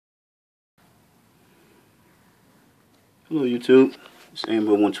Hello YouTube, it's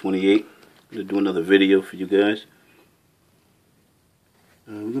Amber 128. I'm going to do another video for you guys.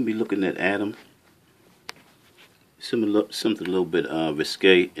 We're going to be looking at Adam. Something a little bit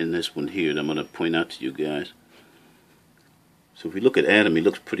risque in this one here that I'm going to point out to you guys. So if we look at Adam, he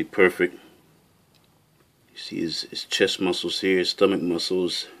looks pretty perfect. You see his chest muscles here, his stomach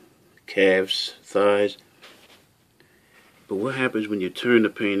muscles, calves, thighs. But what happens when you turn the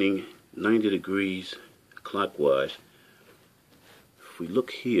painting 90 degrees clockwise? If we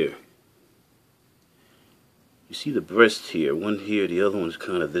look here, you see the breast here, one here, the other one's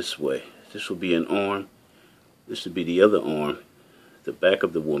kind of this way. This will be an arm, this would be the other arm, the back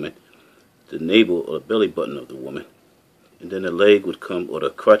of the woman, the navel or the belly button of the woman, and then the leg would come, or the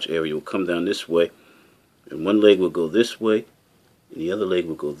crotch area will come down this way, and one leg will go this way, and the other leg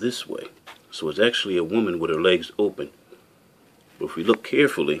will go this way. So it's actually a woman with her legs open. But if we look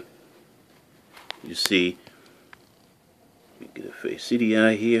carefully, you see, get a face. See the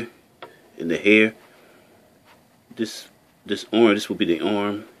eye here, and the hair. This arm, this will be the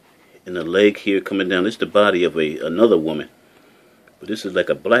arm, and the leg here coming down. This is the body of another woman, but this is like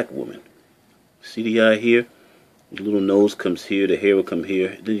a black woman. See the eye here? The little nose comes here, the hair will come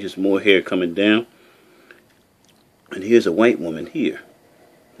here, then just more hair coming down. And here's a white woman here,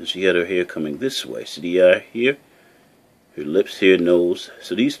 and she had her hair coming this way. See the eye here? Her lips here, nose.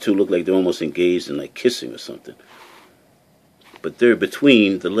 So these two look like they're almost engaged in like kissing or something. But they're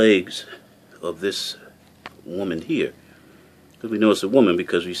between the legs of this woman here. Because we know it's a woman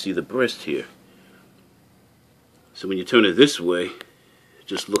because we see the breast here. So when you turn it this way, it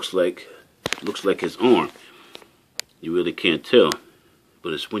just looks like his arm. You really can't tell.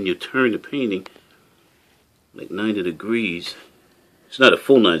 But it's when you turn the painting like 90 degrees. It's not a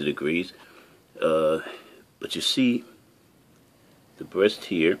full 90 degrees. But you see the breast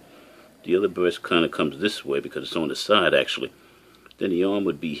here. The other breast kind of comes this way because it's on the side actually. Then the arm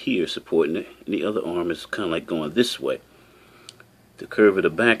would be here supporting it, and the other arm is kind of like going this way. The curve of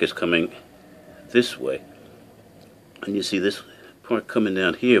the back is coming this way. And you see this part coming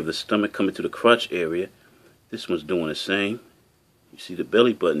down here of the stomach coming to the crotch area. This one's doing the same. You see the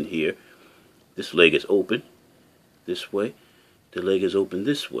belly button here. This leg is open this way. The leg is open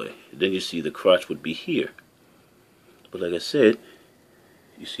this way. And then you see the crotch would be here. But like I said,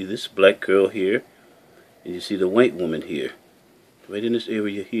 you see this black girl here, and you see the white woman here. Right in this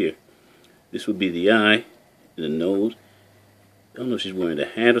area here. This would be the eye and the nose. I don't know if she's wearing a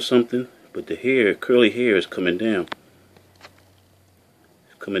hat or something, but the hair, curly hair, is coming down.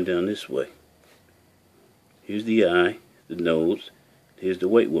 It's coming down this way. Here's the eye, the nose. Here's the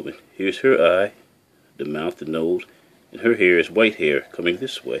white woman. Here's her eye, the mouth, the nose, and her hair is white hair coming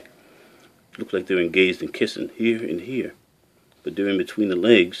this way. Looks like they're engaged in kissing here and here, but they're in between the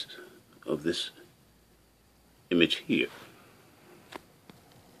legs of this image here.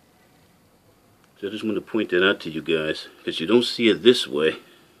 So I just want to point that out to you guys, because you don't see it this way,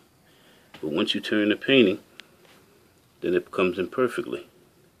 but once you turn the painting, then it comes in perfectly.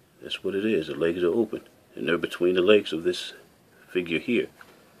 That's what it is. The legs are open, and they're between the legs of this figure here.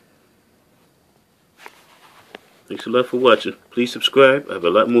 Thanks a lot for watching. Please subscribe. I have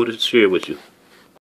a lot more to share with you.